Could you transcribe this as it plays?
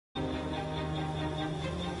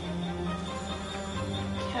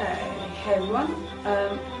Hey everyone,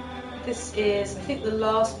 this is I think the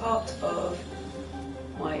last part of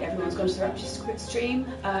my Everyone's Gone to the Rapture stream.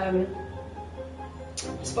 As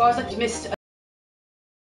far as I've missed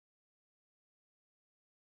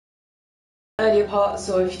earlier parts,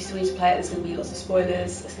 or if you still need to play it, there's going to be lots of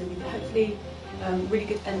spoilers. There's going to be hopefully really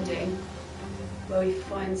good ending where we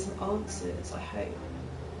find some answers, I hope.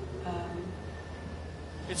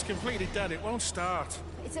 It's completely dead, it won't start.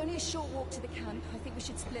 It's only a short walk to the camp. I think we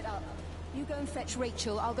should split up. You go and fetch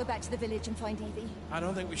Rachel, I'll go back to the village and find Evie. I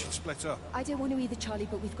don't think we should split up. I don't want to either, Charlie,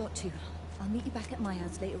 but we've got to. I'll meet you back at my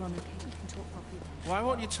house later on, okay? We can talk properly. Why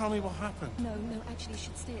won't you tell me what happened? No, actually, you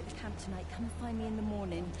should stay at the camp tonight. Come and find me in the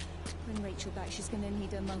morning. Bring Rachel back, she's going to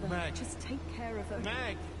need her mother. Meg. Just take care of her.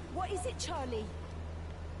 Meg! What is it, Charlie?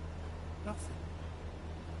 Nothing.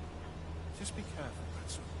 Just be careful,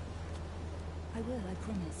 that's all. I will, I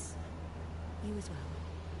promise. You as well.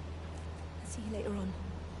 I'll see you later on.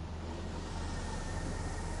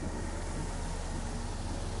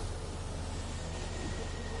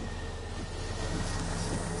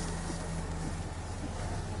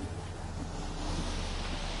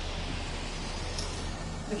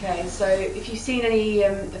 Okay, so if you've seen any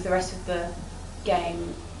of the rest of the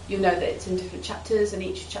game, you'll know that it's in different chapters, and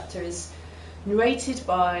each chapter is narrated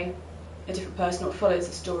by a different person, or follows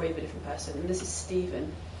the story of a different person, and this is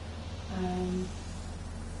Stephen.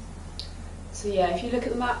 So yeah, if you look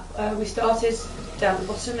at the map, we started down the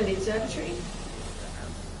bottom in the observatory,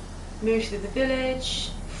 moved through the village,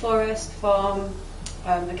 forest, farm,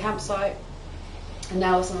 the campsite, and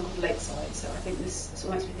now we're something called Lakeside. So I think this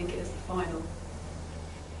what makes me think it is the final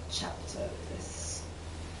chapter of this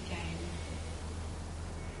game.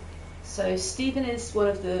 So Stephen is one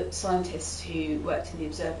of the scientists who worked in the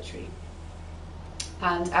observatory,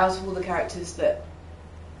 and out of all the characters that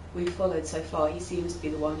we've followed so far, he seems to be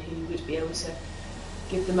the one who would be able to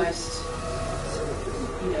give the most,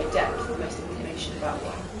 depth, the most information about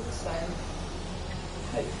what happened. So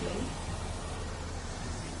hopefully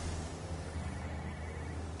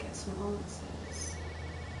get some answers.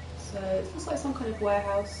 So it looks like some kind of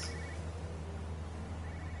warehouse.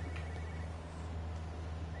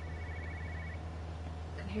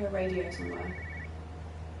 I can hear a radio somewhere.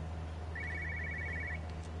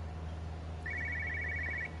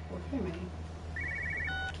 Or hear me.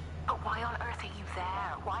 But why on earth are you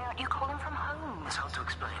there? Why aren't you calling from home? It's hard to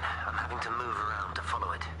explain. I'm having to move around to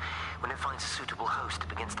follow it. When it finds a suitable host, it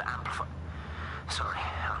begins to amplify. Sorry,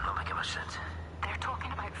 I'm not making much sense. They're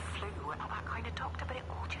talking about flu and all that kind of doctor, but it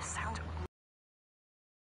all just sounds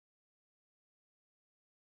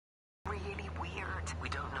really weird. We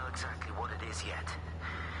don't know exactly what it is yet,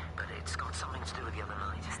 but it's got something to do with the other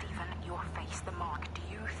night. Stephen, your face, the mark, do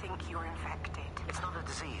you think you're infected? It's not a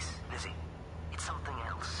disease, Lizzie. It's something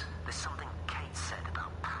else. There's something Kate said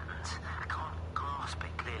about patterns. I can't grasp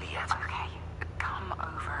it clearly yet. Okay, come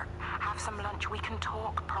over. Have some lunch. We can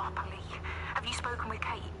talk properly. Have you spoken with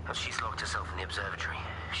Kate? She's locked herself in the observatory.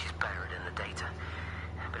 She's buried in the data.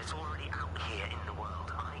 But it's already out here in the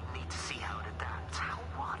world. I need to see how it adapts. How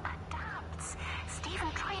what adapts?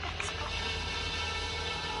 Stephen, try and explain.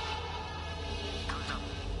 Time's up.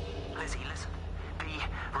 Lizzie, listen. Be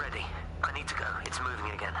ready. I need to go. It's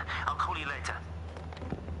moving again. I'll call you later.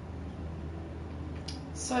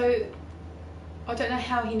 So I don't know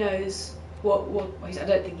how he knows what I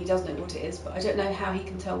don't think he does know what it is, but I don't know how he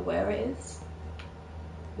can tell where it is.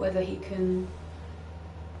 Whether he can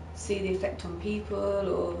see the effect on people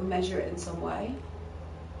or measure it in some way.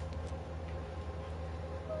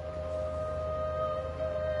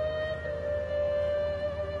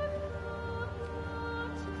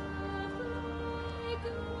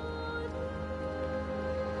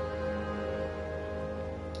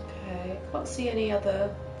 Okay, I can't see any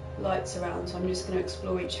other lights around, so I'm just going to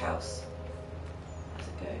explore each house as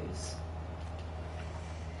it goes.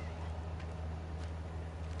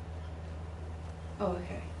 Oh,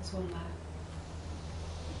 okay, there's one there.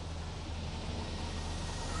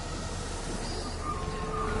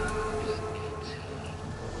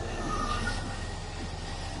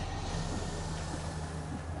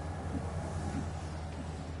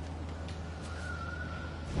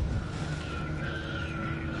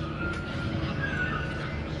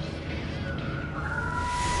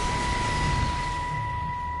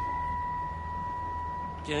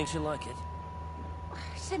 Do you think she'll like it?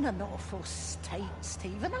 It's in an awful state,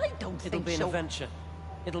 Stephen. I don't think It'll be an she'll... adventure.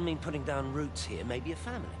 It'll mean putting down roots here, maybe a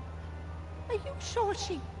family. Are you sure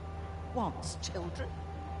she wants children?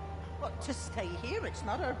 What, to stay here? It's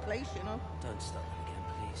not her place, you know. Don't start that again,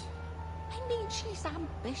 please. I mean, she's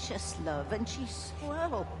ambitious, love, and she's,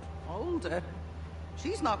 well, older.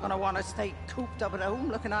 She's not going to want to stay cooped up at home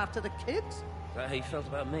looking after the kids. Is that how you felt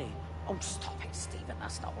about me? Oh, stop it, Stephen.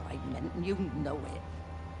 That's not what I meant, and you know it.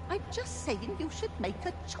 I'm just saying you should make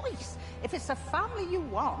a choice. If it's a family you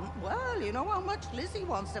want, well, you know how much Lizzie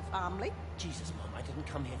wants a family. Jesus, Mum, I didn't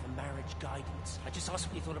come here for marriage guidance. I just asked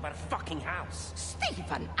what you thought about a fucking house.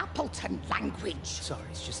 Stephen Appleton language. Sorry,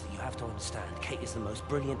 it's just that you have to understand. Kate is the most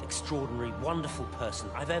brilliant, extraordinary, wonderful person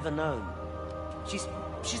I've ever known. She's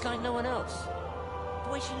like no one else.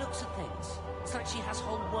 The way she looks at things. It's like she has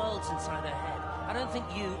whole worlds inside her head. I don't think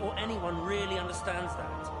you or anyone really understands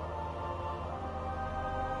that.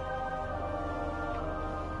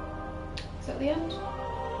 Is that the end?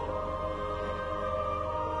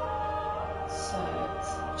 So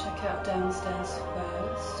let's check out downstairs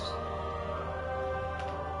first.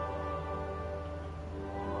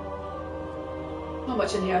 Not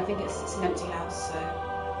much in here. I think it's an empty house. So,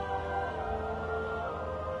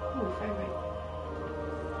 ooh, frame rate.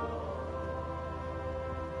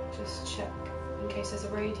 Just check in case there's a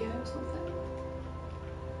radio or something.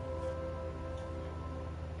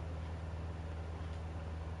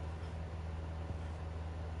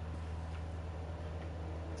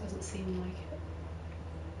 Doesn't seem like it.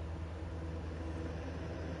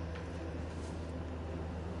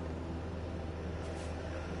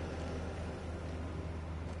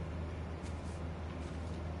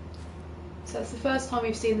 So it's the first time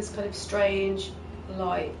we've seen this kind of strange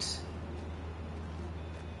light.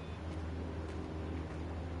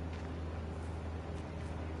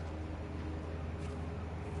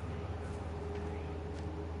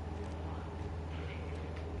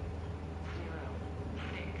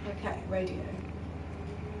 Okay, radio.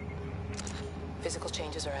 Physical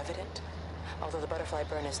changes are evident. Although the butterfly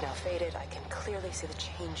burn is now faded, I can clearly see the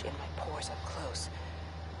change in my pores up close.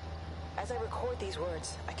 As I record these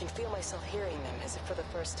words, I can feel myself hearing them as if for the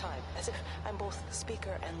first time, as if I'm both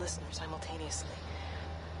speaker and listener simultaneously.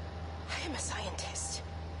 I am a scientist.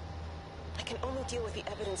 I can only deal with the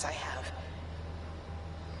evidence I have.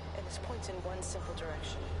 And this points in one simple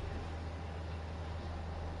direction.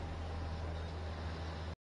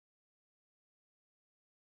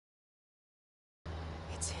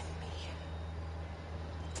 It's in me.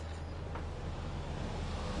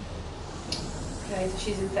 Okay, so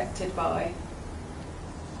she's infected by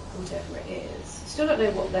whatever it is. Still don't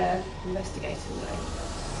know what they're investigating though.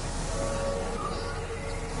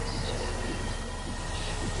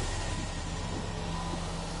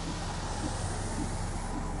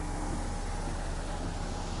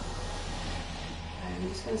 I'm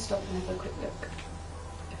just going to stop and have a quick look,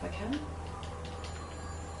 if I can.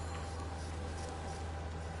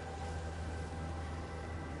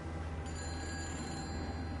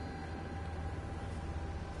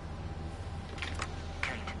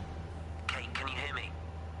 Kate, can you hear me?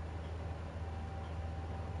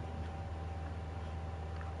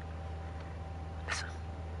 Listen,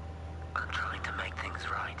 I'm trying to make things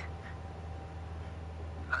right.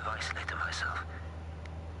 I've isolated myself.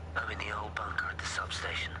 I'm in the old bunker at the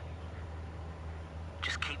substation.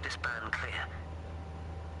 Just keep this band clear.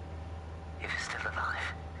 If it's still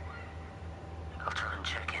alive, I'll try and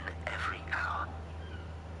check in every hour.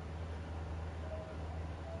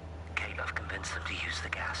 Kate, I've convinced them to use the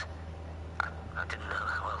gas. I didn't know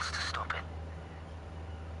how else to stop it.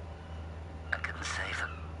 I couldn't save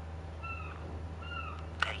them.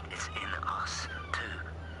 Kate, it's in us, too.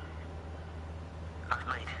 I've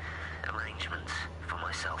made arrangements for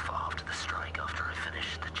myself after the strike, after I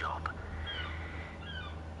finish the job.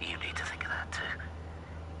 You need to think of that, too.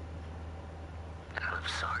 And I'm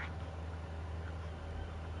sorry.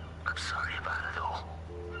 I'm sorry about it all.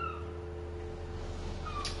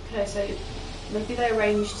 Okay, so maybe they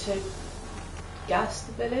arranged to gas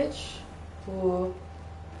the village, or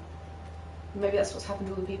maybe that's what's happened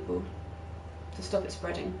to all the people to stop it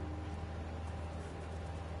spreading.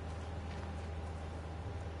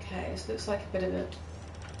 Okay, this looks like a bit of a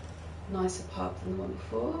nicer pub than the one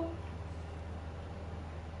before.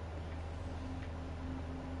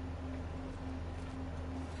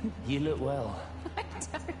 You look well. I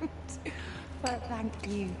don't. But thank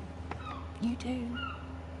you. You do.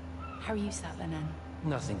 How are you settling in?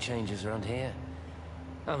 Nothing changes around here.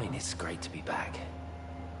 I mean, it's great to be back.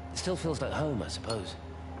 It still feels like home, I suppose.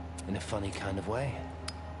 In a funny kind of way.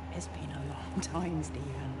 It's been a long time,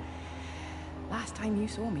 Stephen. Last time you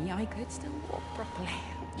saw me, I could still walk properly.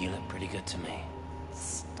 You look pretty good to me.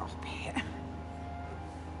 Stop it.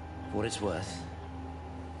 For what it's worth,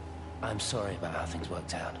 I'm sorry about how things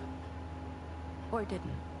worked out. Or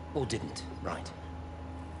didn't. Or didn't, right.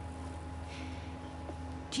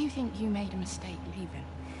 Do you think you made a mistake leaving?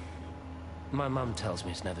 My mum tells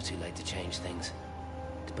me it's never too late to change things.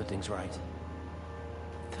 to put things right.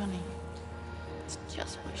 Funny. It's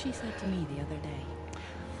just what she said to me the other day.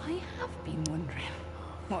 I have been wondering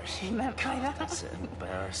what she meant by that. That's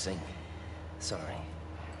embarrassing. Sorry.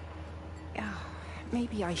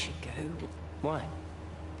 Maybe I should go. Why?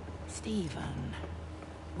 Stephen,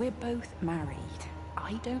 we're both married.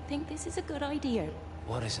 I don't think this is a good idea.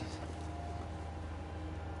 What isn't?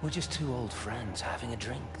 We're just two old friends having a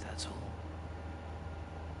drink, that's all.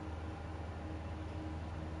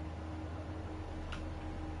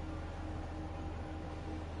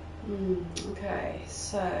 Okay,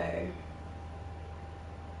 so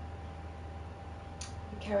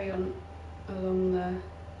we carry on along the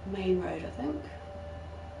main road, I think.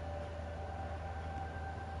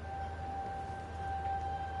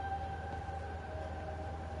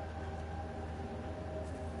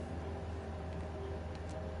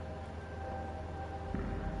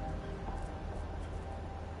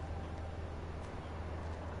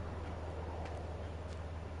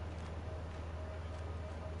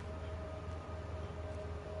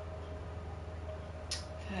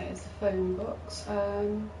 Okay, it's the phone box.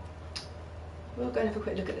 We'll go and have a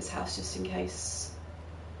quick look at this house just in case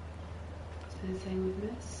there's anything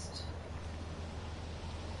we've missed.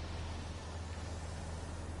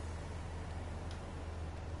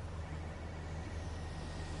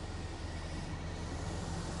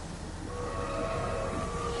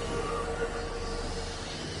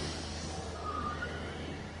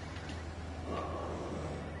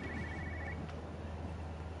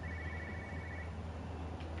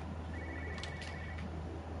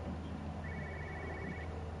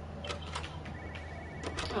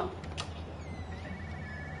 Oh.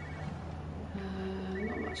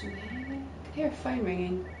 Not much in here. I can hear a phone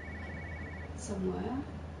ringing somewhere.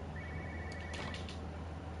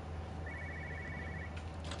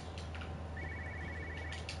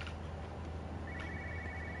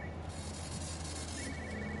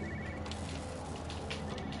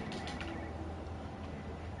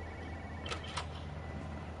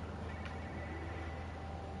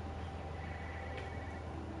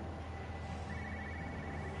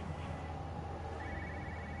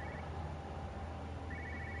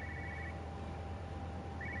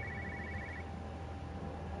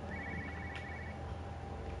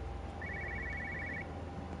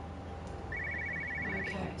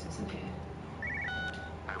 Okay, so it's in here.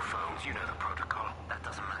 No phones, you know the protocol. That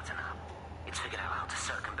doesn't matter now. It's figured out how to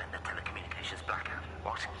circumvent the telecommunications blackout.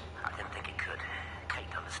 What? I didn't think it could.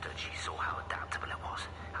 Kate understood. She saw how adaptable it was.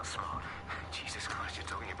 How smart. Jesus Christ, you're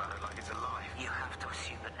talking about it like it's alive. You have to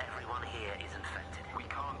assume that everyone here is infected. We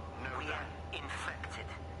can't know that. We are infected.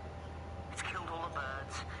 It's killed all the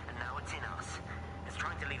birds, and now it's in us. It's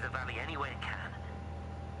trying to leave the valley any way it can.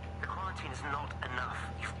 The quarantine's not enough.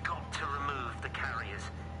 You've got to remove the carriers.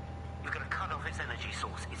 You've got to cut off its energy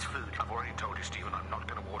source, its food. I've already told you, Stephen, I'm not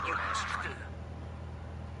going to water an airstrike.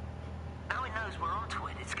 Now it knows we're onto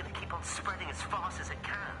it. It's going to keep on spreading as fast as it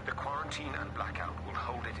can. The quarantine and blackout will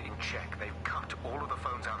hold it in check. They've cut all of the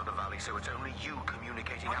phones out of the valley, so it's only you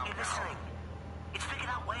communicating out now. Are you listening? It's figured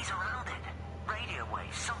out ways around it. Radio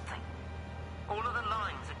waves, something. All of the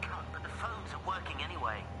lines are cut, but the phones are working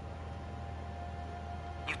anyway.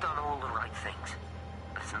 You've done all the right things,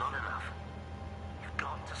 but it's not enough. You've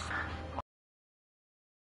got to save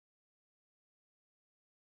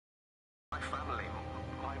my family,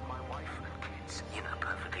 my wife and kids. You know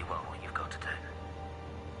perfectly well what you've got to do.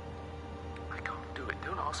 I can't do it.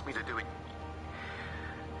 Don't ask me to do it.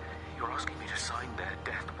 You're asking me to sign their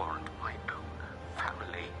death warrant. My own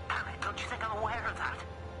family. Damn it, don't you think I'm aware of that?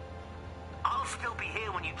 I'll still be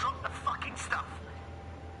here when you drop the fucking stuff.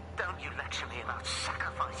 Don't you lecture me about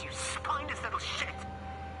sacrifice, you spineless little shit!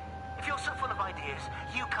 If you're so full of ideas,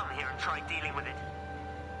 you come here and try dealing with it.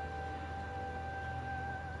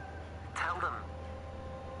 Tell them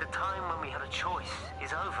the time when we had a choice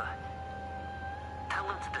is over. Tell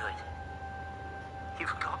them to do it.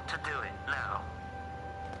 You've got to do it now.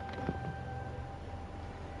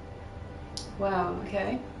 Wow,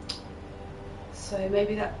 okay. So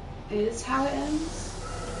maybe that is how it ends?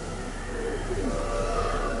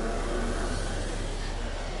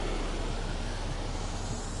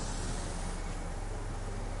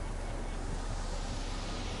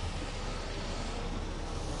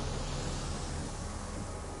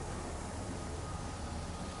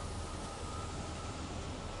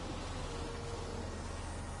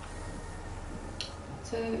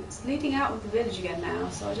 So it's leading out of the village again now,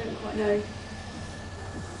 so I don't quite know.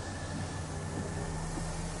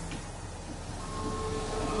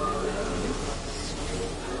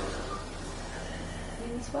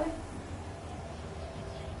 In this way?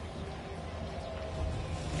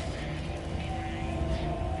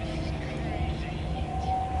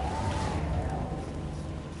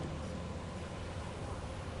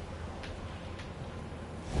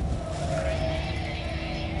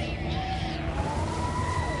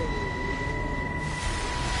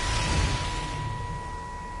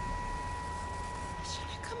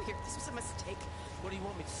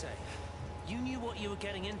 You knew what you were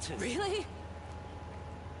getting into. Really?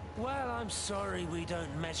 Well, I'm sorry we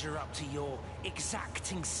don't measure up to your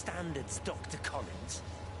exacting standards, Dr. Collins.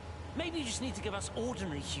 Maybe you just need to give us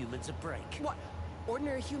ordinary humans a break. What?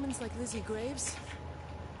 Ordinary humans like Lizzie Graves?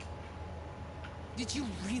 Did you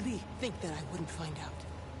really think that I wouldn't find out?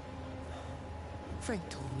 Frank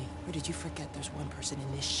told me. Or did you forget there's one person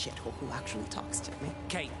in this shithole who actually talks to me?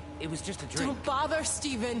 Kate, it was just a drink. Don't bother,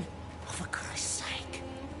 Stephen! Oh, for Christ's sake.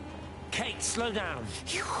 Kate, slow down.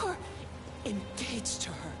 You were engaged to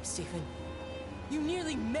her, Stephen. You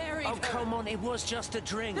nearly married her. Oh, come on, it was just a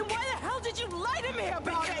drink. Then why the hell did you lie to me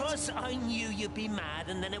about it? Because I knew you'd be mad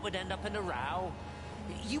and then it would end up in a row.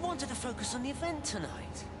 You wanted to focus on the event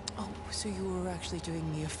tonight. Oh, so you were actually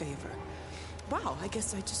doing me a favor. Wow, I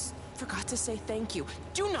guess I just forgot to say thank you.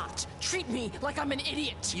 Do not treat me like I'm an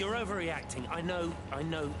idiot. You're overreacting. I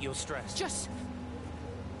know you're stressed. Just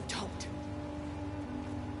don't.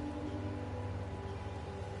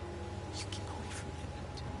 You keep away from me,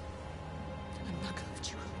 Matt. I'm not gonna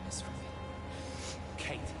let you ruin this for me.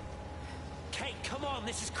 Kate. Kate, come on,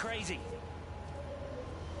 this is crazy.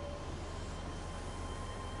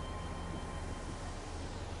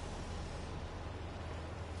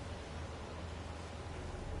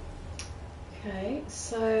 Okay,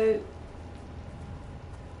 so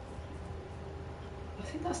I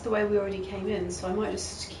think that's the way we already came in, so I might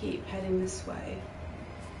just keep heading this way.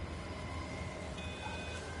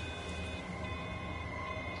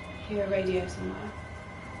 Hear a radio somewhere.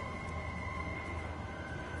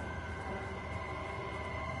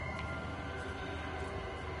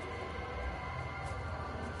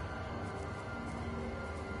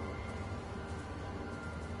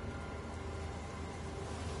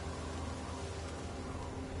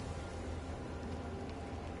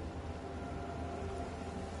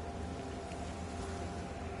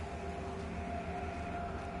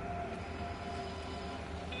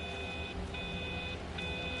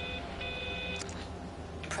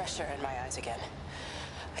 Pressure in my eyes again.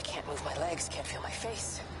 I can't move my legs, can't feel my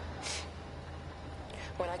face.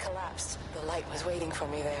 When I collapsed, the light was waiting for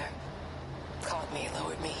me there. Caught me,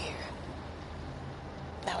 lowered me here.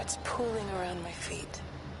 Now it's pooling around my feet,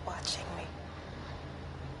 watching me.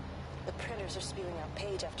 The printers are spewing out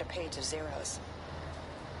page after page of zeros.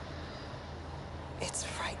 It's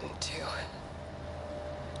frightened too.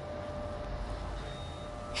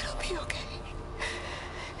 It'll be okay.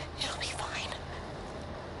 It'll be fine.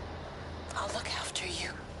 I'll look after you.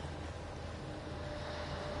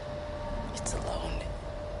 It's alone.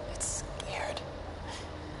 It's scared.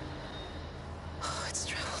 Oh, it's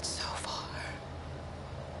traveled so far.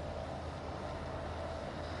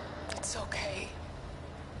 It's okay.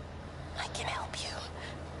 I can help you.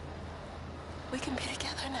 We can be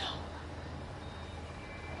together now.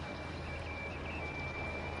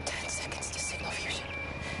 10 seconds to signal fusion.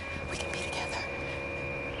 We can be together.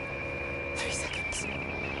 3 seconds.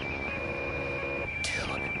 2.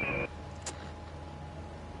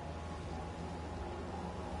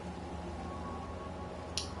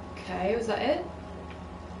 Okay, was that it?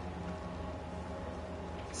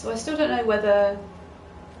 So I still don't know whether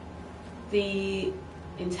the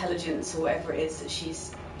intelligence or whatever it is that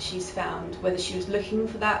she's found, whether she was looking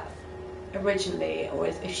for that originally or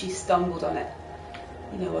if she stumbled on it,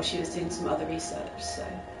 you know, while she was doing some other research. So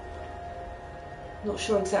not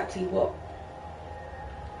sure exactly what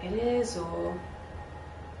it is or.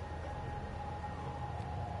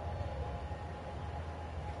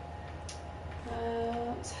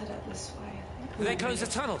 Let's head out this way, I think. They closed the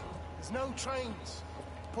tunnel. There's no trains.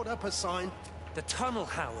 Put up a sign. The tunnel,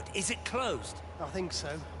 Howard. Is it closed? I think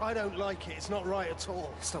so. I don't like it. It's not right at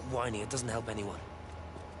all. Stop whining. It doesn't help anyone.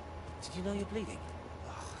 Did you know you're bleeding?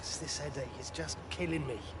 Oh, it's this headache. It's just killing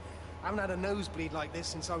me. I haven't had a nosebleed like this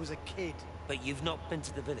since I was a kid. But you've not been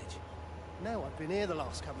to the village? No, I've been here the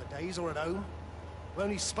last couple of days, or at home. I've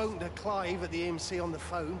only spoken to Clive at the AMC on the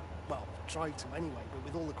phone. Well, tried to anyway, but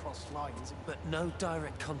with all the crossed lines. But no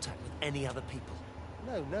direct contact with any other people?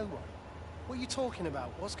 No, no one. What are you talking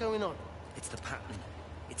about? What's going on? It's the pattern.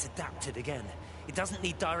 It's adapted again. It doesn't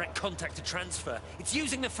need direct contact to transfer. It's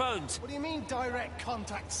using the phones. What do you mean, direct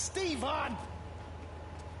contact? Stephen!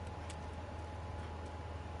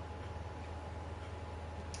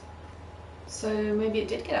 So maybe it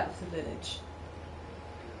did get out of the village.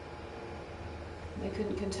 They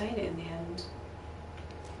couldn't contain it in the end.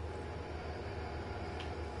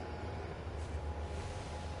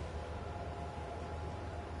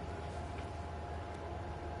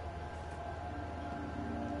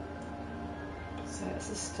 So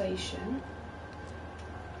it's a station.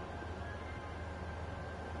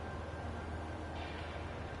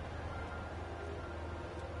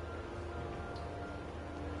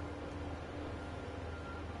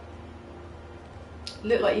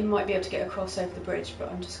 Look like you might be able to get across over the bridge,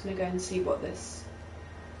 but I'm just going to go and see what this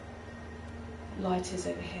light is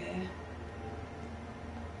over here.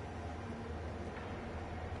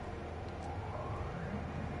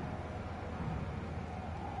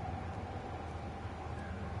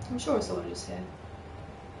 I'm sure I saw one just here.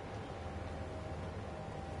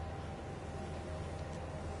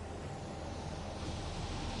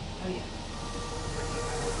 Oh yeah.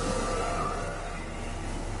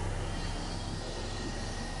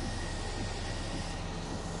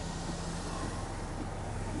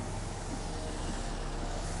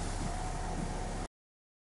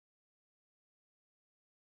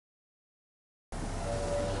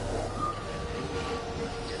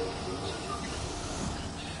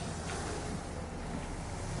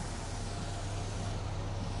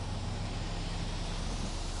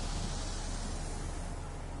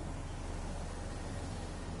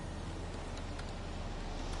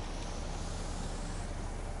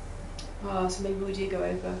 Oh, so maybe we do go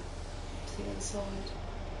over to the other side.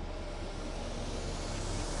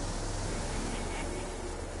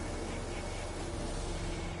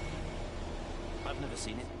 I've never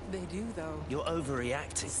seen it. They do, though. You're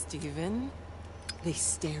overreacting. Stephen, they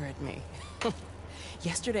stare at me.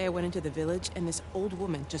 Yesterday I went into the village and this old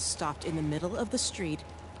woman just stopped in the middle of the street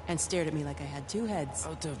and stared at me like I had two heads.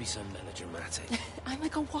 Oh, don't be so melodramatic. I'm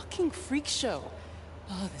like a walking freak show.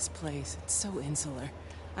 Oh, this place, it's so insular.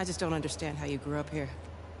 I just don't understand how you grew up here.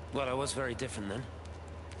 Well, I was very different then.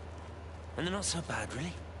 And they're not so bad,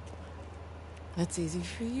 really. That's easy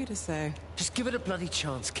for you to say. Just give it a bloody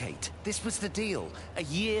chance, Kate. This was the deal. A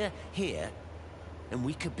year here, and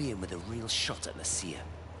we could be in with a real shot at Nasia.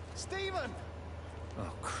 Stephen!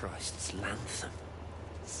 Oh, Christ, it's Lantham.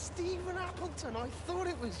 Stephen Appleton, I thought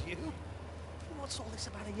it was you. What's all this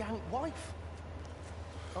about a Yank wife?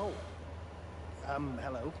 Oh.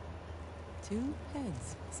 Hello. Two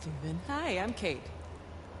heads, Stephen. Hi, I'm Kate.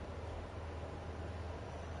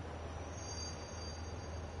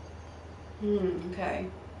 Okay.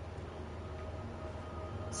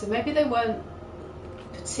 So maybe they weren't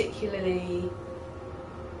particularly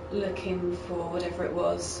looking for whatever it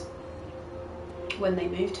was when they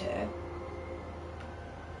moved here.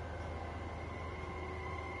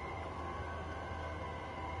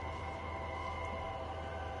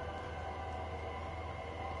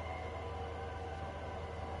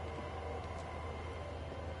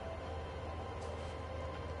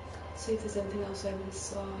 See if there's anything else over this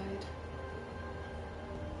side.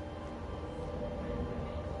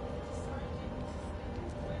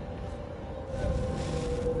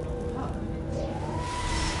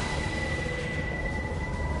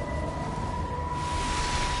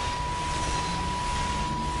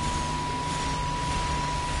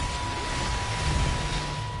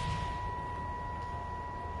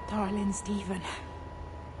 Darling Stephen,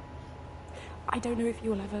 I don't know if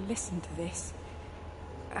you'll ever listen to this.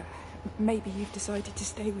 Maybe you've decided to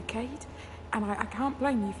stay with Kate, and I can't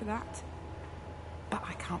blame you for that. But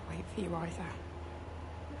I can't wait for you either.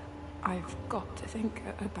 I've got to think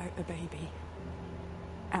about the baby.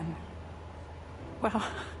 And, well,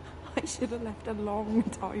 I should have left a long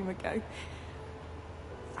time ago.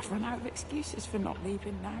 I've run out of excuses for not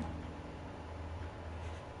leaving now.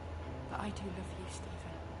 But I do love you, Stephen.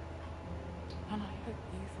 And I hope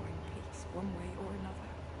you find peace one way or another.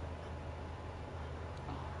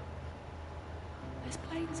 Oh, there's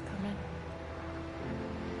planes coming.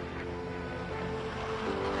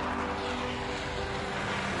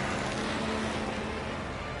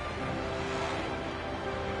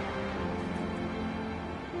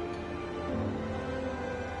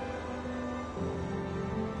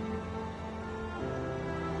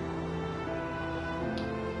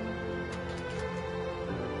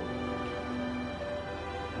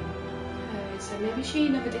 So maybe she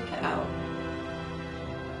never did get out.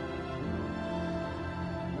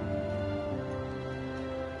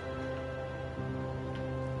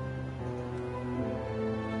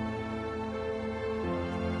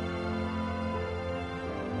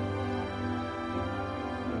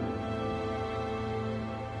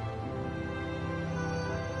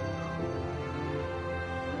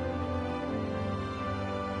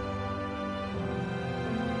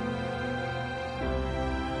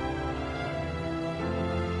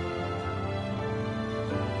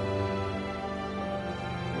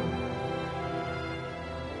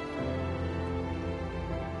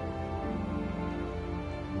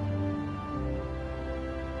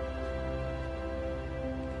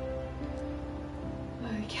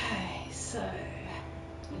 Okay, so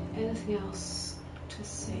anything else to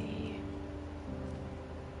see?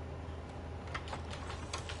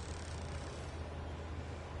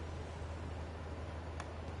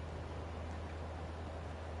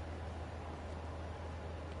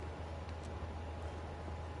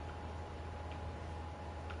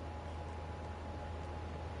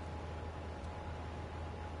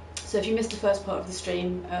 So if you missed the first part of the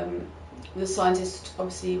stream, the scientists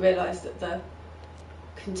obviously realised that the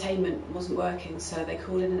containment wasn't working, so they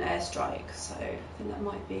called in an airstrike. So I think that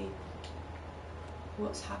might be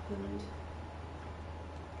what's happened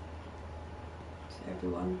to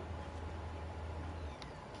everyone.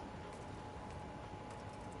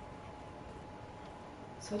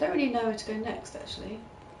 So I don't really know where to go next, actually.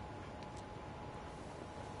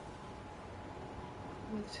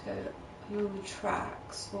 Whether to go along the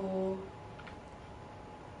tracks or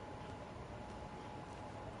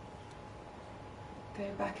go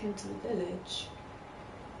back into the village.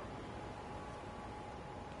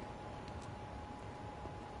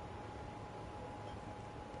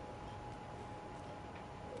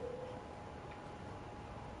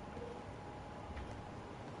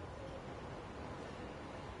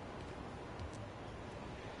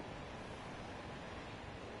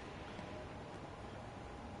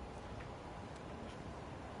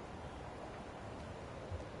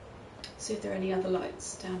 See if there are any other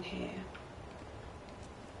lights down here.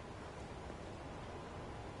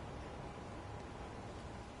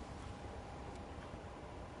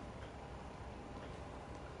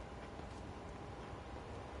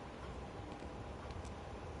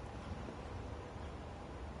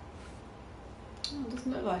 Oh,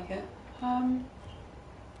 doesn't look like it.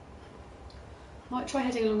 Might try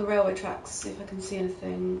heading along the railway tracks, see if I can see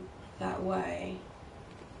anything that way.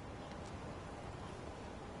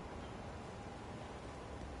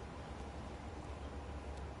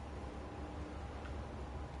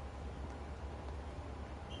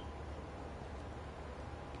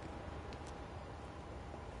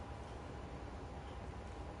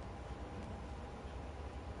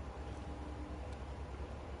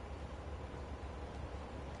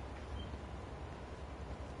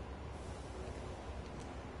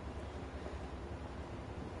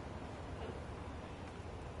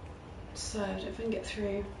 So, I don't know if I can get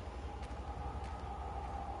through.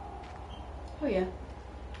 Oh yeah.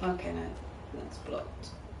 Okay, no, that's blocked.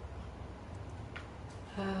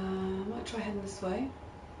 Might try heading this way.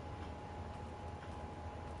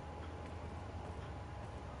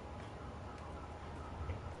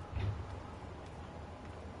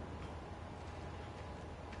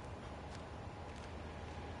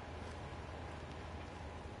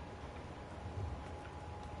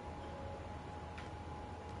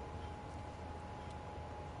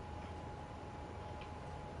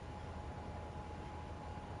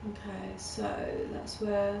 Okay, so that's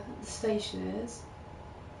where the station is.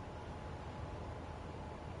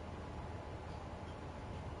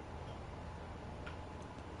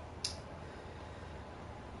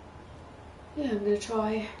 Yeah, I'm going to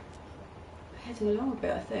try heading along a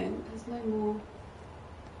bit, I think. There's no more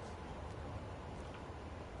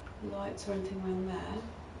lights or anything around there.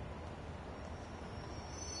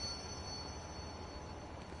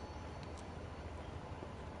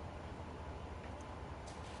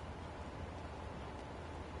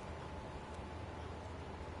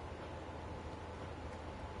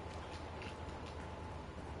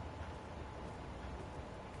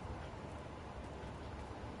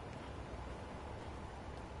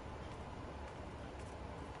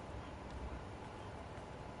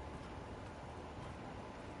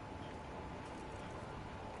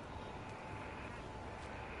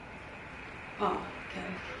 Oh, okay.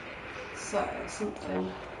 So,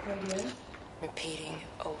 something radio. Repeating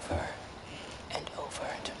over and over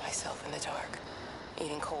to myself in the dark.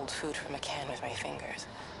 Eating cold food from a can with my fingers.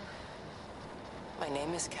 My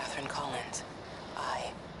name is Catherine Collins.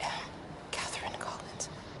 I am Catherine Collins.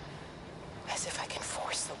 As if I can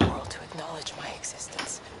force the world to acknowledge my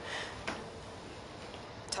existence.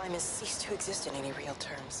 Time has ceased to exist in any real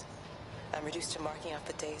terms. I'm reduced to marking out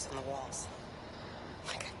the days on the walls.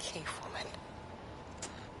 Like a cave woman.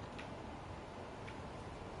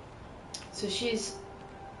 So she's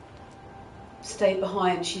stayed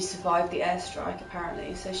behind, she survived the airstrike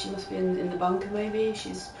apparently, so she must be in the bunker maybe,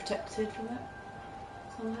 she's protected from it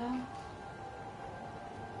somehow.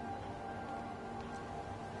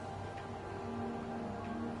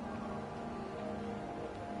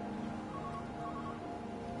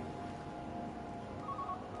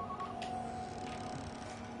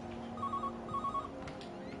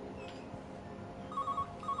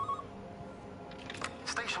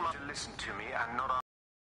 Station master, listen to me and not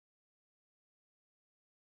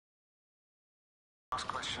ask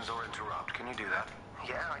questions or interrupt. Can you do that?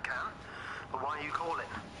 Yeah, I can. But why are you calling?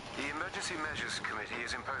 The Emergency Measures Committee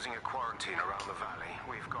is imposing a quarantine around the valley.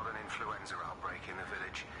 We've got an influenza outbreak in the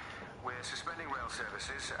village. We're suspending rail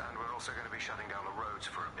services, and we're also going to be shutting down the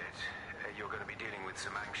roads for a bit. You're going to be dealing with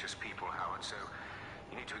some anxious people, Howard, so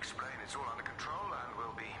You need to explain it's all under control, and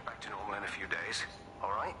we'll be back to normal in a few days.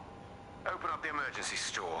 All right? Open up the emergency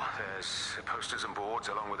store. There's posters and boards,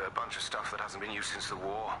 along with a bunch of stuff that hasn't been used since the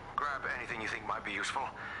war. Grab anything you think might be useful.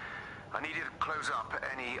 I need you to close up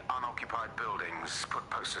any unoccupied buildings, put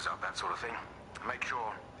posters up, that sort of thing. Make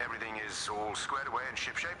sure everything is all squared away and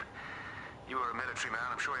shipshape. You are a military man,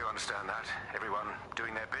 I'm sure you understand that. Everyone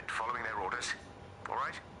doing their bit, following their orders. All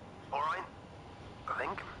right? All right? I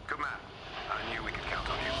think. Good man. I knew we could count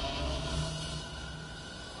on you.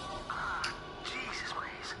 Ah, Jesus,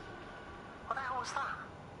 Maze. What the hell was that?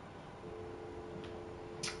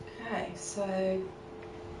 Okay, so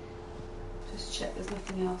just check there's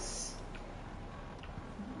nothing else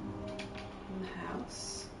in the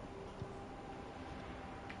house.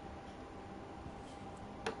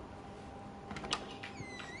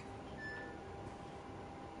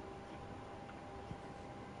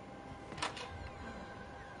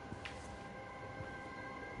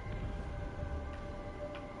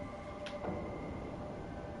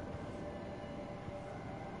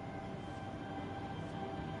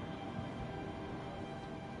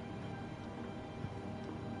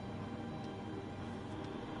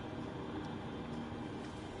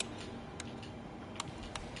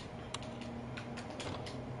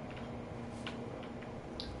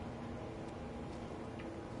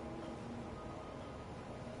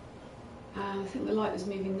 I think the light was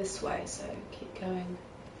moving this way, so keep going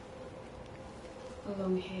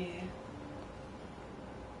along here.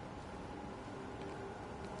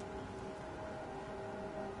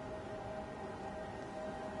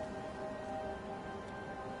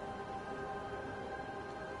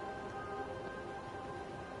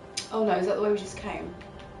 Oh no, is that the way we just came?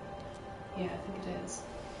 Yeah, I think it is.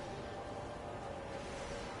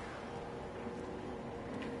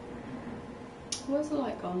 Where's the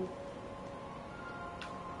light gone?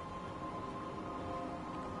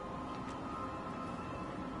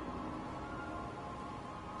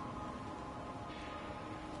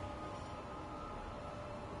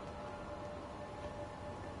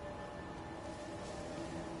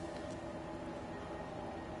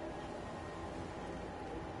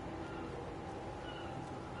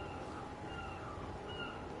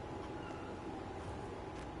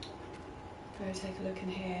 Go take a look in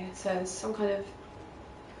here. So it's some kind of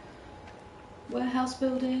warehouse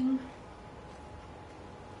building.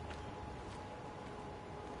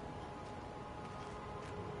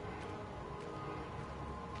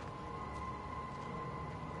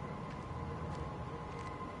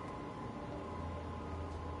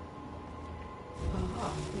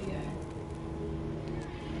 Aha, there we go.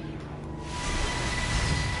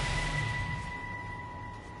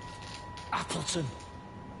 Appleton!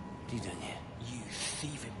 What are you doing here? You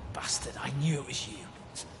thieving bastard. I knew it was you.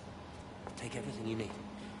 Take everything you need.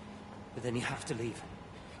 But then you have to leave.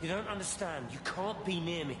 You don't understand. You can't be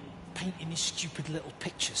near me. Painting these stupid little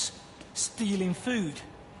pictures. Stealing food.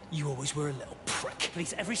 You always were a little prick.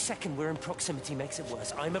 Please, every second we're in proximity makes it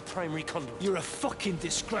worse. I'm a primary conduit. You're a fucking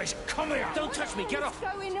disgrace. Come here! Don't touch me, get off!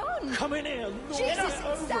 What's going on? Come in here, Lord, Jesus, get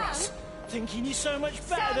over Sam. us. Thinking you're so much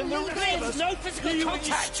better Sam, than the leave rest of it. us. No physical you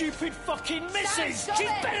contact. and your stupid fucking missus. stop She's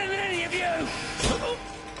it. better than any of you!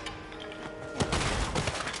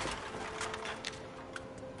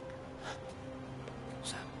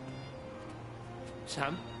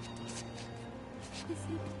 Sam?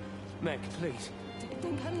 Meg, please.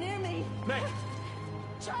 Don't come near me. Meg!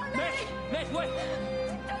 Charlie! Meg, wait!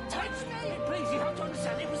 Don't touch me! Please, you have to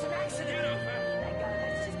understand, it was an accident! Let go,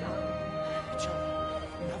 let's just go. Charlie,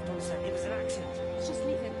 you have to understand, it was an accident. Just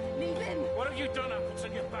leave him. Leave him. What have you done,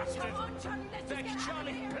 Appleton, you bastard? Come on, Charlie, let's just Meg, get out of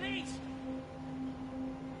Charlie, here. please!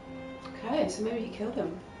 Okay, so maybe he killed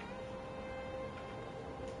him.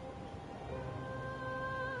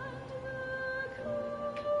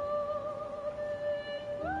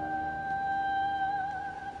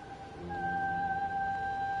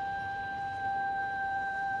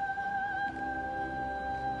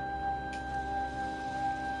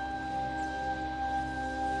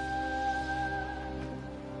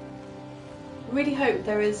 I really hope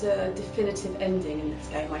there is a definitive ending in this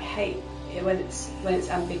game. I hate it when it's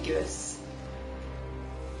ambiguous.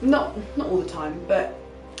 Not all the time, but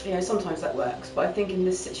you know, sometimes that works. But I think in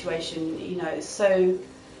this situation, you know, it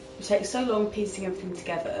takes so long piecing everything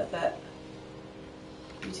together that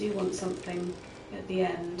you do want something at the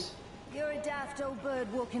end. You're a daft old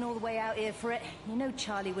bird walking all the way out here for it. You know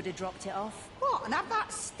Charlie would have dropped it off. What, and have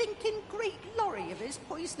that stinking great lorry of his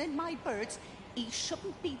poisoning my birds? He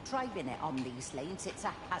shouldn't be driving it on these lanes, it's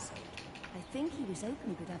a hazard. I think he was hoping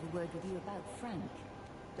he could have a word with you about Frank.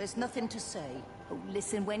 There's nothing to say. Oh,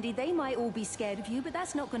 listen, Wendy, they might all be scared of you, but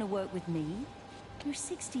that's not going to work with me. You're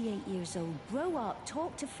 68 years old. Grow up.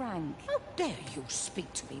 Talk to Frank. How dare you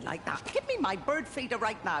speak to me like that? Give me my bird feeder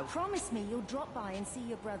right now. Promise me you'll drop by and see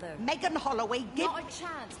your brother. Megan Holloway, give... Not a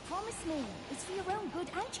chance. Promise me. It's for your own good,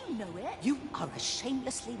 and you know it. You are a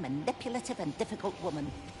shamelessly manipulative and difficult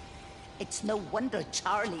woman. It's no wonder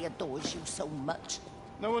Charlie adores you so much.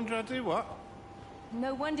 No wonder I do what?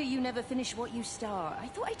 No wonder you never finish what you start. I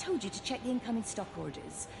thought I told you to check the incoming stock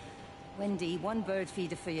orders. Wendy, one bird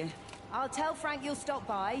feeder for you. I'll tell Frank you'll stop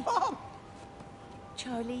by. Oh!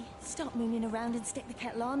 Charlie, stop mooning around and stick the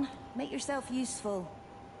kettle on. Make yourself useful.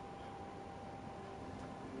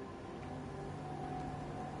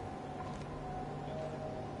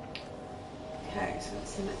 Okay, so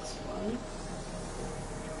that's the next one.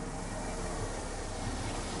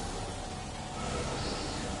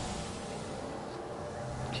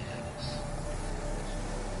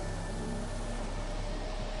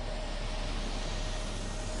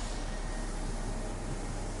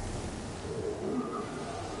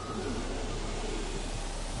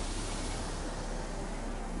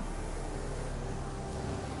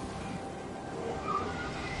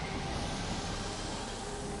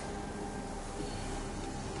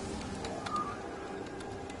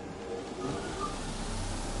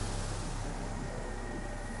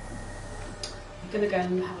 I'm gonna go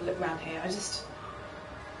and have a look around here. I just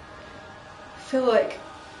feel like,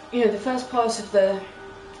 you know, the first part of the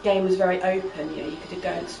game was very open. You know, you could go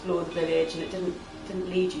and explore the village, and it didn't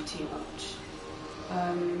lead you too much.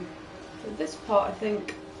 But this part, I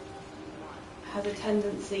think, has a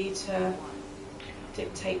tendency to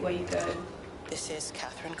dictate where you go. This is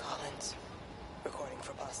Catherine Collins, recording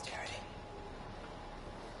for posterity.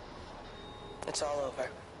 It's all over.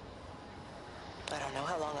 I don't know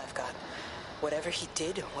how long I've got. Whatever he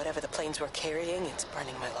did, whatever the planes were carrying, it's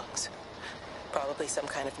burning my lungs. Probably some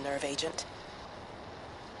kind of nerve agent.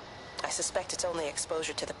 I suspect it's only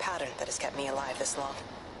exposure to the pattern that has kept me alive this long.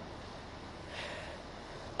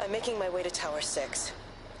 I'm making my way to Tower 6.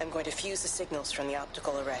 I'm going to fuse the signals from the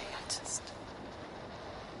optical array.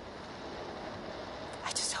 I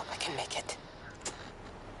just hope I can make it.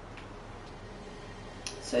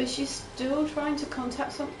 So she's still trying to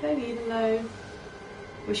contact something, even though...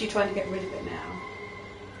 Was she trying to get rid of it now?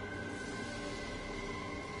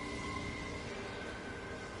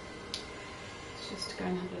 Let's just go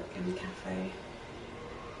and have a look in the cafe.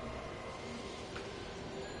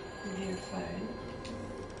 And hear a phone.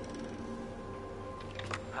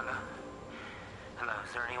 Hello? Hello,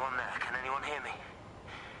 is there anyone there? Can anyone hear me?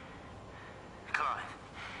 Clive?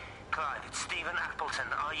 Clive, it's Stephen Appleton.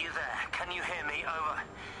 Are you there? Can you hear me? Over.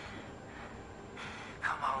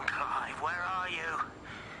 Come on, Clive, where are you?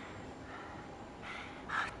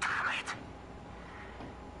 Damn it.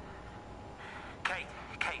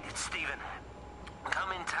 Kate, it's Stephen.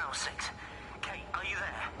 Come in Tower 6. Kate, are you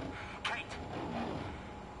there? Kate?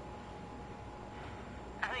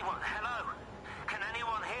 Anyone? Hello? Can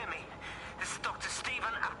anyone hear me? This is Dr.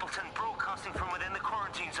 Stephen Appleton broadcasting from within the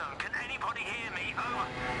quarantine zone. Can anybody hear me? Over.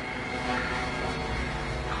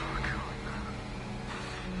 Oh, God, no.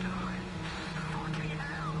 No. Fucking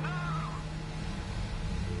hell, no!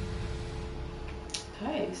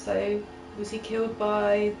 Okay, so was he killed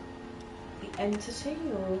by the entity,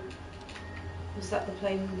 or was that the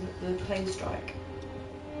plane strike?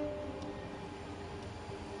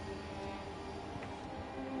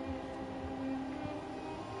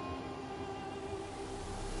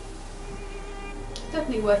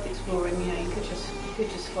 Definitely worth exploring. You know, you could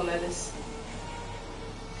just follow this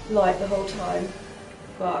light the whole time,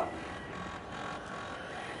 but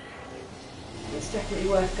it's definitely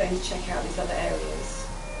worth going to check out these other areas.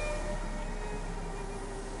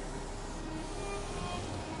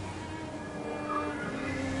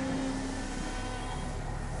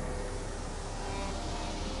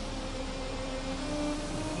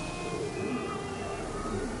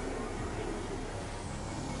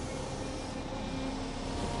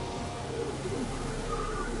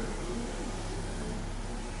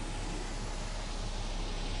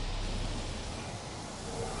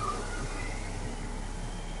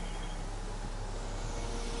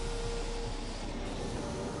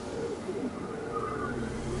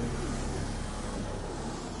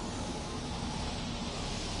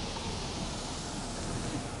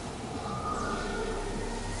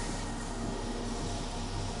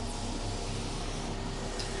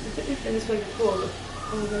 I think we've been this way before, but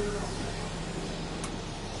oh, maybe not.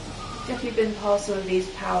 Definitely been past some of these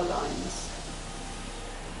power lines.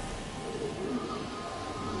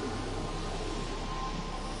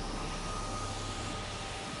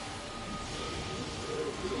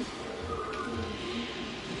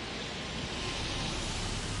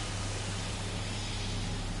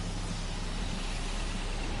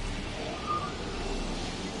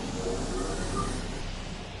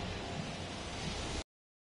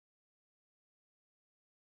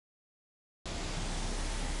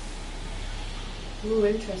 Ooh,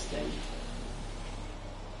 interesting.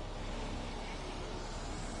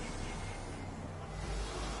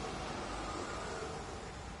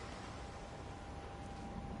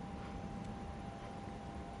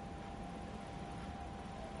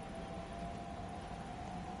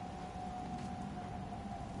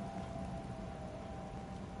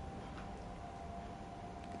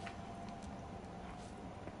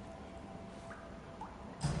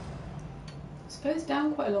 I suppose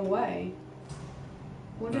down quite a long way.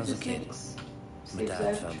 When I was a kid, my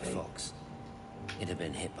dad found the fox. It had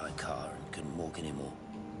been hit by a car and couldn't walk anymore.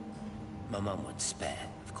 My mum went spare,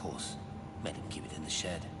 of course. Made him keep it in the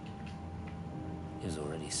shed. He was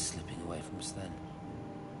already slipping away from us then.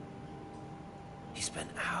 He spent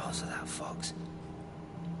hours with that fox,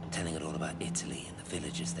 telling it all about Italy and the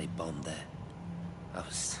villages they bombed there. I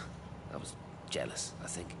was jealous, I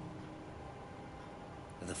think.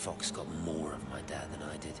 But the fox got more of my dad than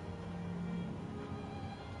I did.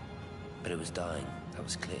 But it was dying, that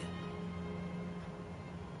was clear.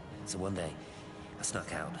 So one day, I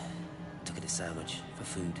snuck out, took it a sandwich for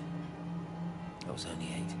food. I was only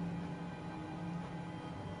 8.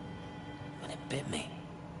 When it bit me,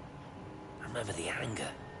 I remember the anger,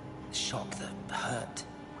 the shock, the hurt.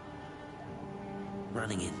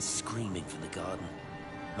 Running in, screaming from the garden.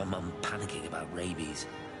 My mum panicking about rabies.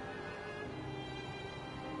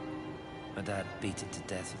 My dad beat it to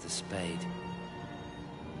death with a spade.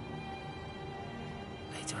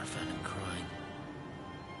 Later I found him crying.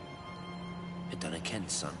 I'd done it, Ken,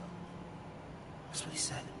 son. That's what he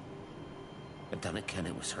said. I'd done it, Ken,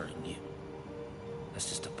 it was hurting you. That's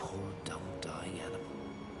just a poor, dumb, dying animal.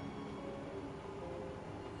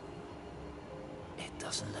 It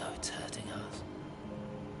doesn't know it's hurting us.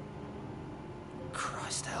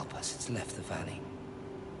 Christ help us, it's left the valley.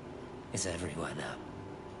 It's everywhere now.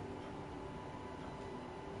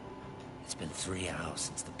 It's been 3 hours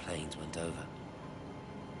since the planes went over.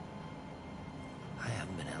 I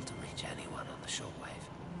haven't been able to reach anyone on the shortwave.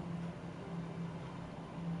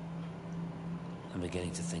 I'm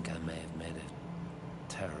beginning to think I may have made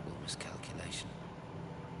a terrible miscalculation.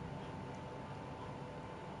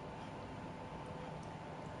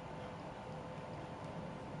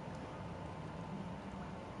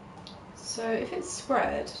 So if it's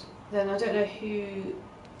spread, then I don't know who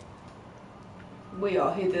we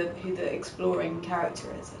are, who the exploring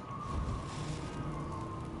character is.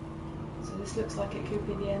 So this looks like it could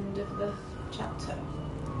be the end of the chapter.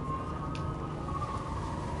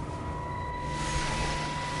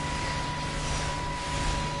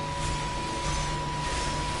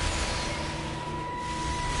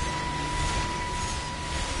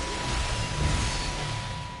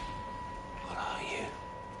 What are you?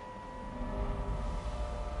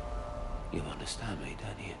 You understand me,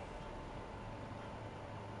 don't you?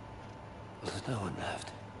 Well, there's no one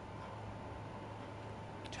left.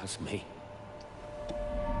 Just me.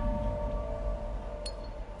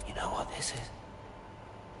 You know what this is?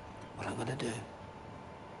 What I'm gonna do?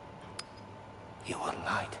 You want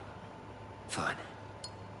light? Fine.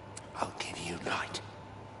 I'll give you light.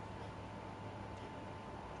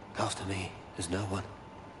 After me, there's no one.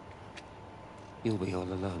 You'll be all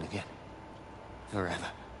alone again. Forever.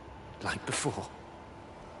 Like before.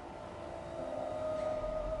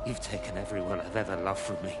 You've taken everyone I've ever loved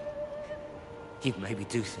from me. You've made me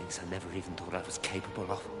do things I never even thought I was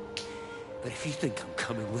capable of. But if you think I'm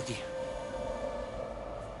coming with you...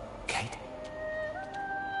 Kate?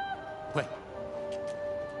 Wait.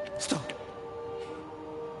 Stop.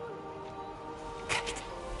 Kate.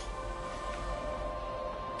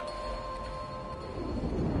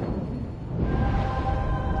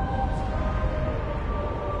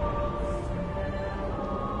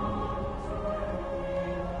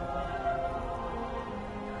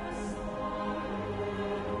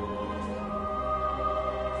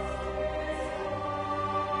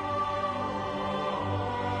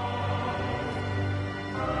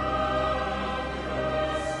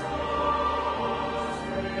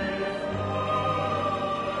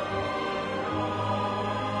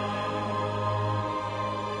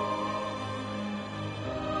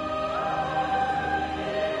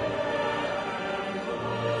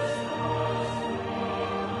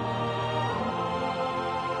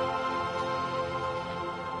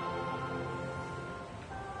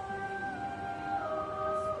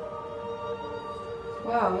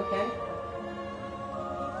 Wow, okay.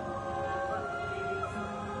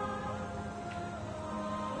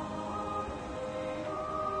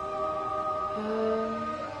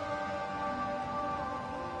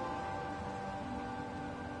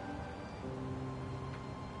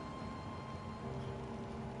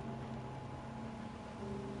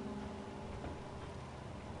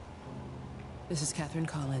 This is Catherine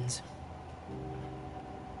Collins.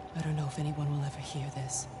 I don't know if anyone will ever hear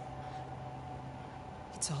this.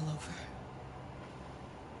 It's all over.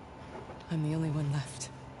 I'm the only one left.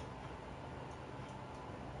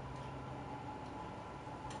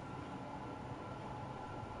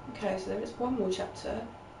 Okay, so there is one more chapter.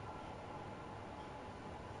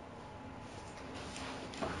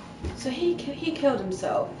 So he killed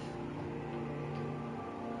himself.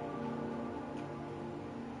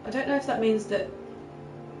 I don't know if that means that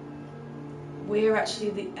we're actually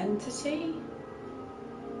the entity.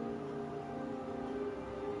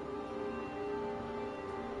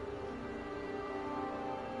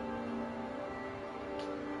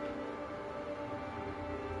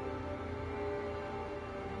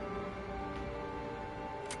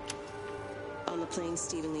 On the plane,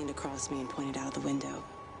 Stephen leaned across me and pointed out the window.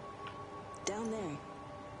 Down there,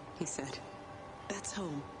 he said. That's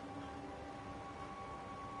home.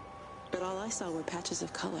 But all I saw were patches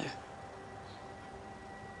of color.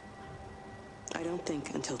 I don't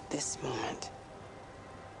think until this moment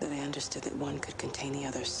that I understood that one could contain the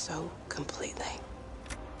other so completely.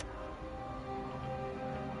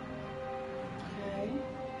 Okay.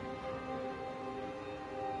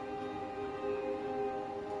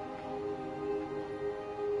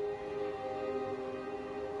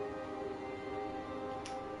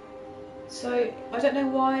 So, I don't know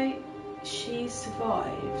why she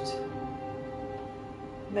survived.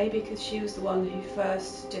 Maybe because she was the one who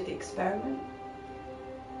first did the experiment.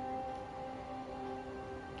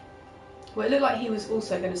 Well, it looked like he was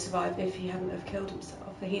also going to survive if he hadn't have killed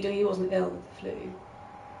himself. He wasn't ill with the flu.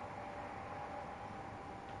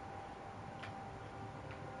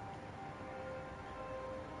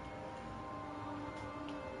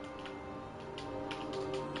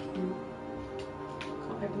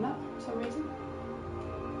 Can't open that for some reason.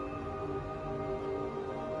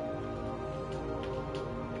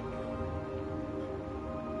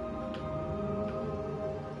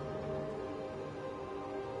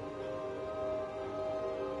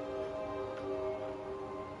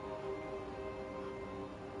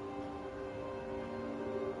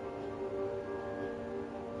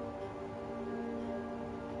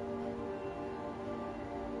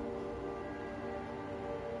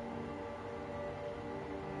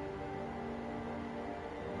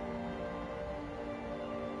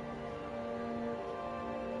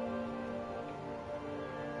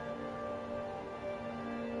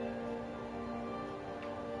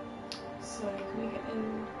 So can we get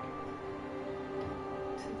in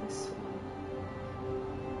to this one?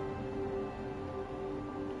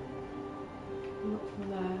 Not from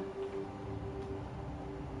there.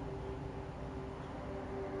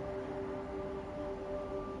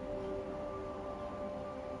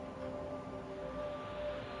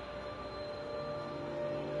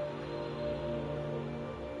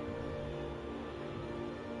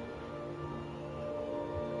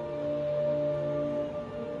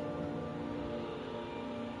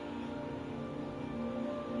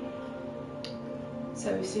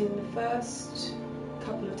 So we've seen the first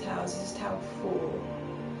couple of towers. This is Tower 4.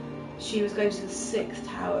 She was going to the 6th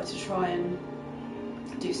tower to try and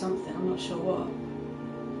do something. I'm not sure what.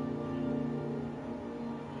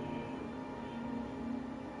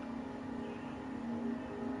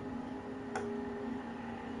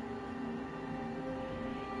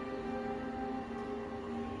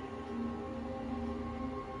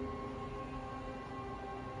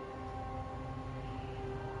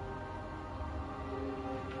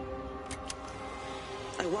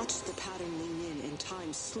 I watched the pattern lean in and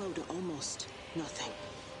time slow to almost nothing.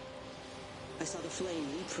 I saw the flame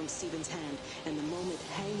leap from Stephen's hand and the moment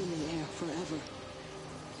hang in the air forever.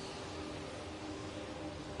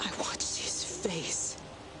 I watched his face.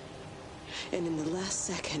 And in the last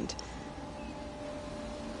second,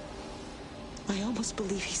 I almost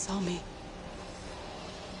believe he saw me.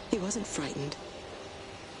 He wasn't frightened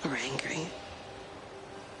or angry.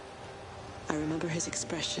 I remember his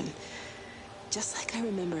expression, just like I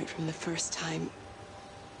remember it from the first time,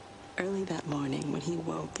 early that morning when he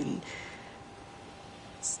woke and,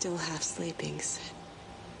 still half sleeping, said,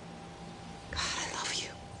 "God, I love you."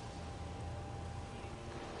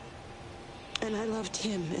 And I loved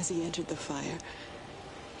him as he entered the fire,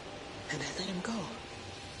 and I let him go,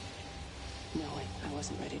 knowing I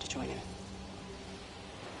wasn't ready to join him.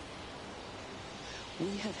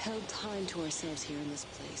 We have held time to ourselves here in this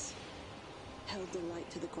place. Held the light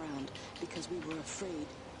to the ground because we were afraid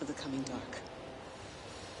of the coming dark.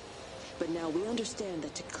 But now we understand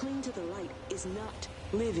that to cling to the light is not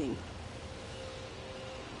living.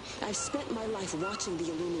 I've spent my life watching the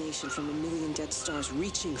illumination from a million dead stars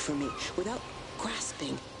reaching for me without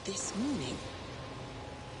grasping this meaning.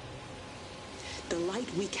 The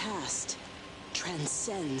light we cast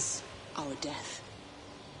transcends our death.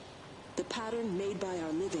 The pattern made by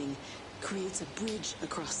our living creates a bridge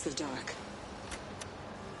across the dark.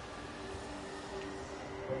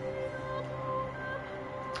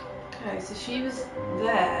 Okay, so she was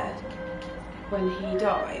there when he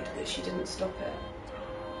died, but she didn't stop it.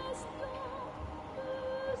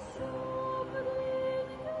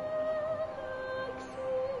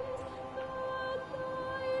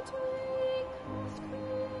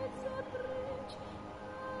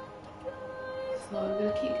 So I'm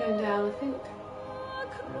going to keep going down. I think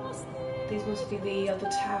these must be the other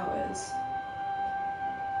towers.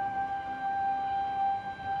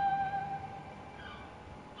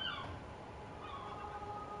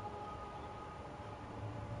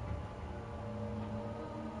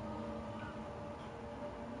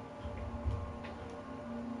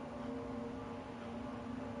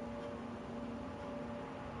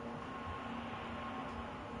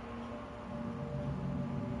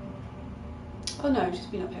 Oh no, I've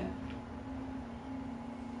just been up here.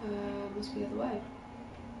 Must be the other way.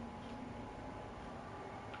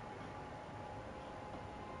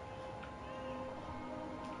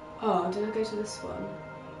 Oh, did I go to this one?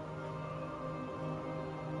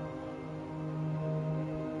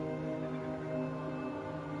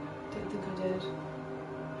 Don't think I did.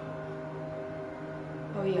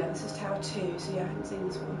 Oh yeah, this is Tower 2, so yeah, I haven't seen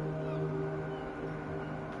this one.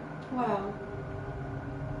 Wow.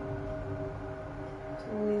 So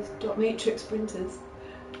all these dot matrix printers.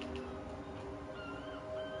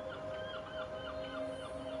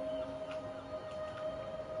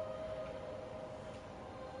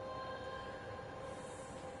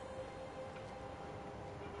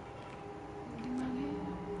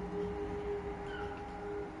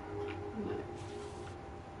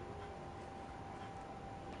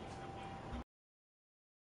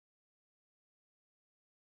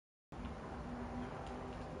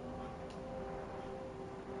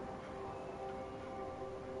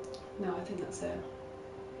 No, I think that's it.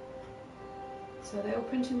 So they're all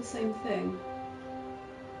printing the same thing.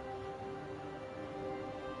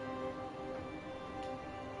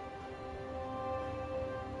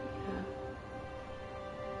 Yeah.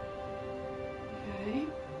 Okay.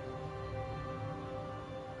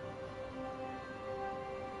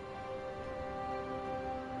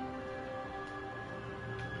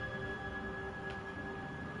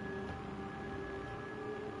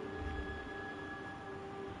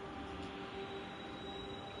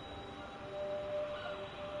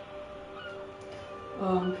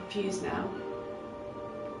 Oh, I'm confused now.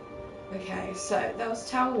 Okay, so that was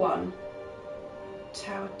Tower 1,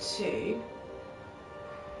 Tower 2,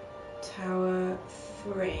 Tower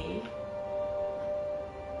 3.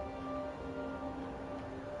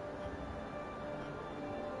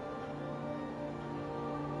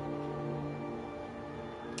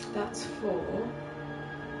 That's 4.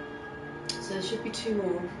 So there should be 2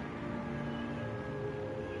 more.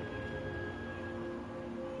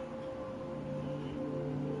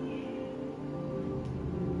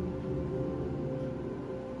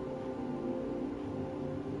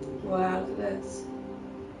 Wow, look at this.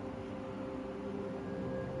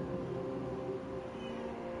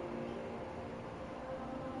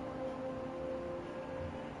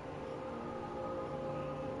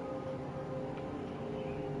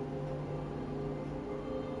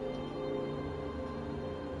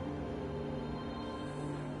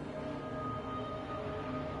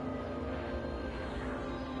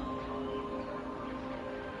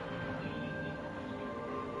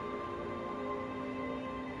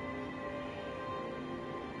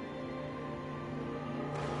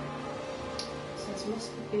 So this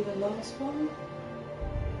must be the last one.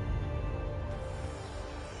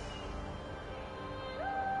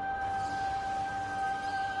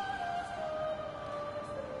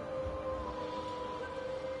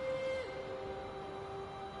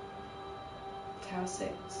 Tower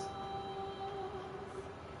 6.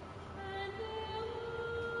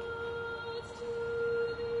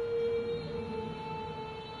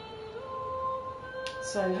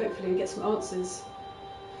 So hopefully we get some answers.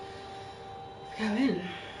 Go in.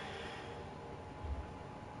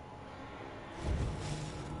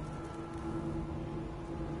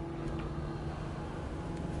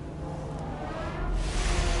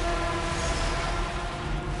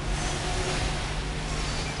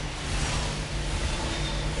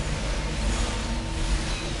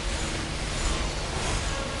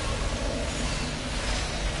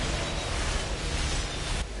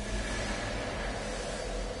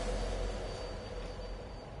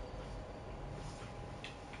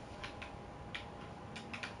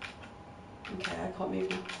 Okay, I can't move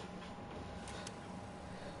now.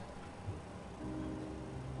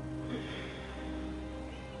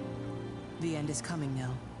 The end is coming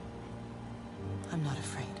now. I'm not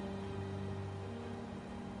afraid.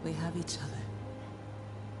 We have each other.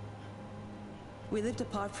 We lived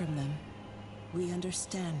apart from them. We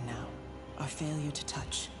understand now our failure to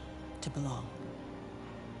touch, to belong.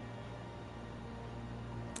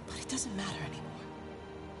 But it doesn't matter anymore.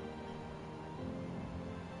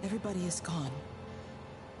 Everybody is gone,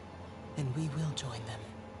 and we will join them.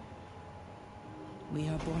 We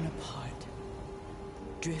are born apart,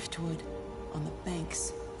 driftwood on the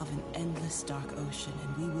banks of an endless dark ocean,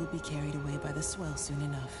 and we will be carried away by the swell soon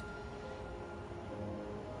enough.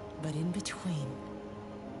 But in between,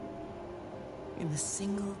 in the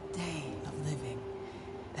single day of living,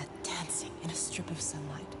 that dancing in a strip of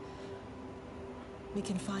sunlight, we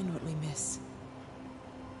can find what we miss.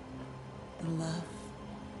 The love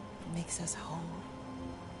that makes us whole.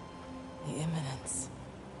 The imminence.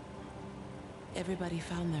 Everybody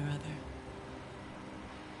found their other.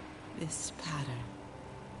 This pattern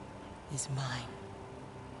is mine.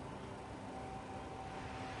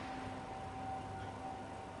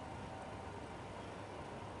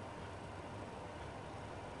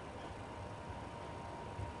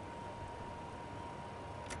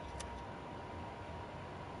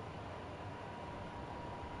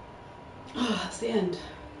 Oh, that's the end.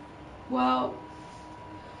 Well,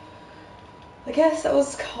 I guess that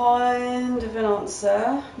was kind of an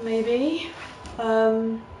answer, maybe.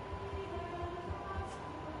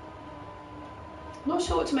 Not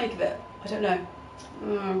sure what to make of it. I don't know.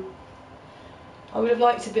 I would have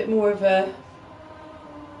liked a bit more of a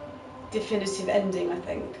definitive ending, I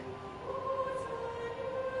think.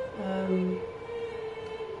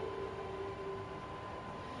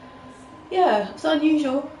 Yeah, it's an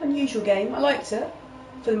unusual game. I liked it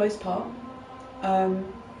for the most part.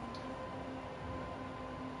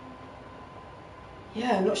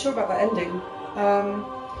 Yeah, I'm not sure about that ending.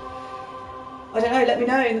 I don't know, let me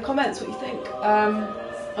know in the comments what you think.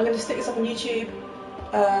 I'm going to stick this up on YouTube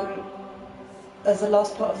as the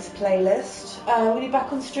last part of this playlist. We'll be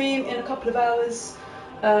back on stream in a couple of hours.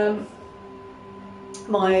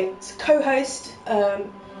 My co-host,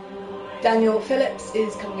 Daniel Phillips,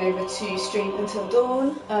 is coming over to stream until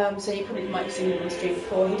dawn, so you probably might have seen him on stream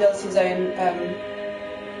before. He does his own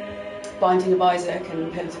Binding of Isaac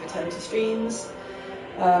and Pillars of Eternity streams.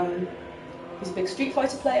 He's a big Street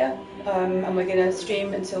Fighter player, and we're going to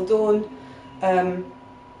stream until dawn,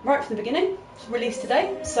 right from the beginning. It's released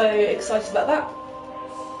today, so excited about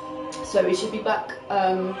that. So we should be back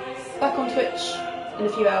on Twitch in a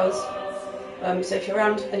few hours. So if you're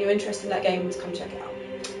around and you're interested in that game, come check it out.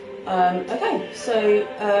 Okay, so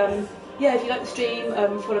yeah, if you like the stream,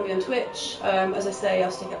 follow me on Twitch. As I say,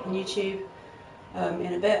 I'll stick it up on YouTube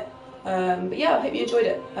in a bit. But yeah, I hope you enjoyed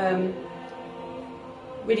it.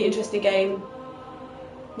 Really interesting game.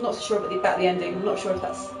 I'm not so sure about the ending. I'm not sure if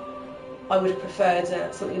that's... I would have preferred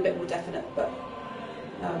something a bit more definite, but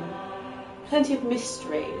plenty of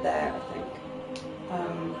mystery there, I think.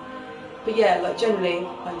 But yeah, like generally,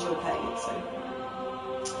 I enjoy playing it. So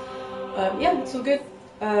yeah, it's all good.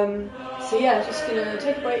 So yeah, just gonna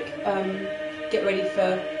take a break. Get ready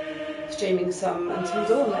for streaming some Until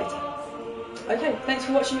Dawn later. Okay, thanks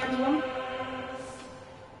for watching, everyone.